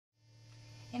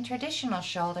In traditional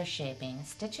shoulder shaping,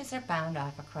 stitches are bound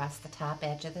off across the top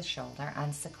edge of the shoulder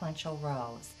on sequential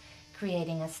rows,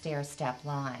 creating a stair-step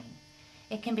line.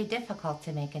 It can be difficult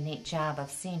to make a neat job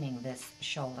of seaming this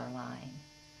shoulder line.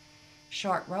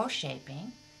 Short row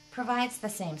shaping provides the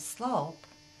same slope,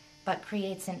 but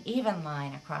creates an even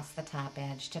line across the top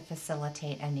edge to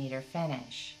facilitate a neater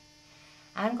finish.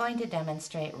 I'm going to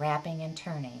demonstrate wrapping and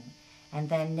turning, and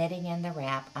then knitting in the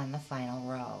wrap on the final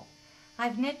row.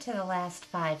 I've knit to the last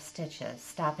 5 stitches,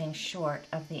 stopping short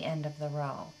of the end of the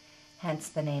row, hence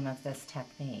the name of this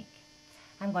technique.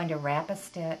 I'm going to wrap a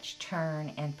stitch,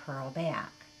 turn, and purl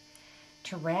back.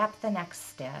 To wrap the next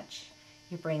stitch,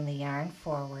 you bring the yarn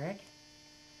forward,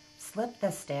 slip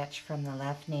the stitch from the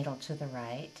left needle to the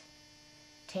right,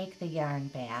 take the yarn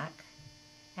back,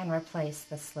 and replace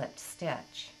the slipped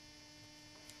stitch.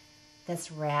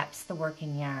 This wraps the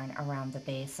working yarn around the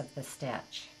base of the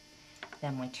stitch.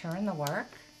 Then we turn the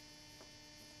work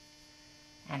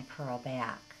and purl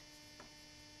back.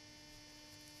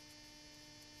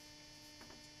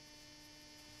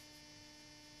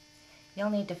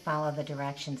 You'll need to follow the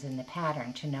directions in the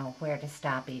pattern to know where to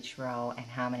stop each row and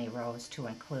how many rows to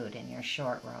include in your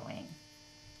short rowing.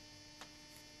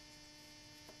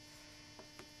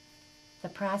 The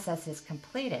process is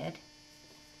completed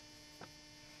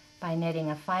by knitting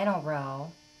a final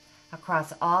row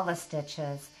across all the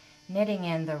stitches, knitting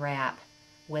in the wrap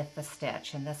with the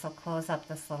stitch, and this will close up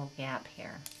this little gap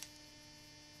here.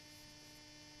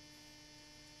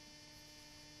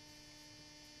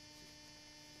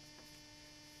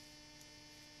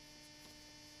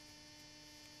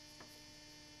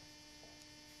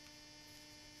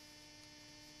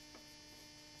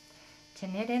 To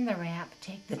knit in the wrap,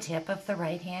 take the tip of the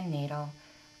right hand needle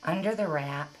under the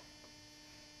wrap,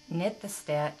 knit the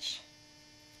stitch,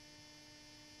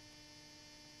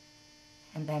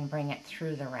 and then bring it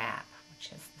through the wrap,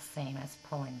 which is the same as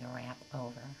pulling the wrap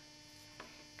over.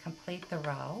 Complete the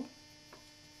row.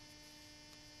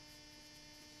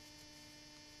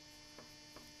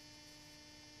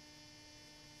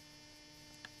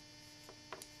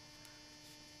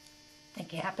 The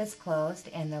gap is closed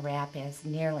and the wrap is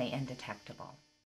nearly indetectable.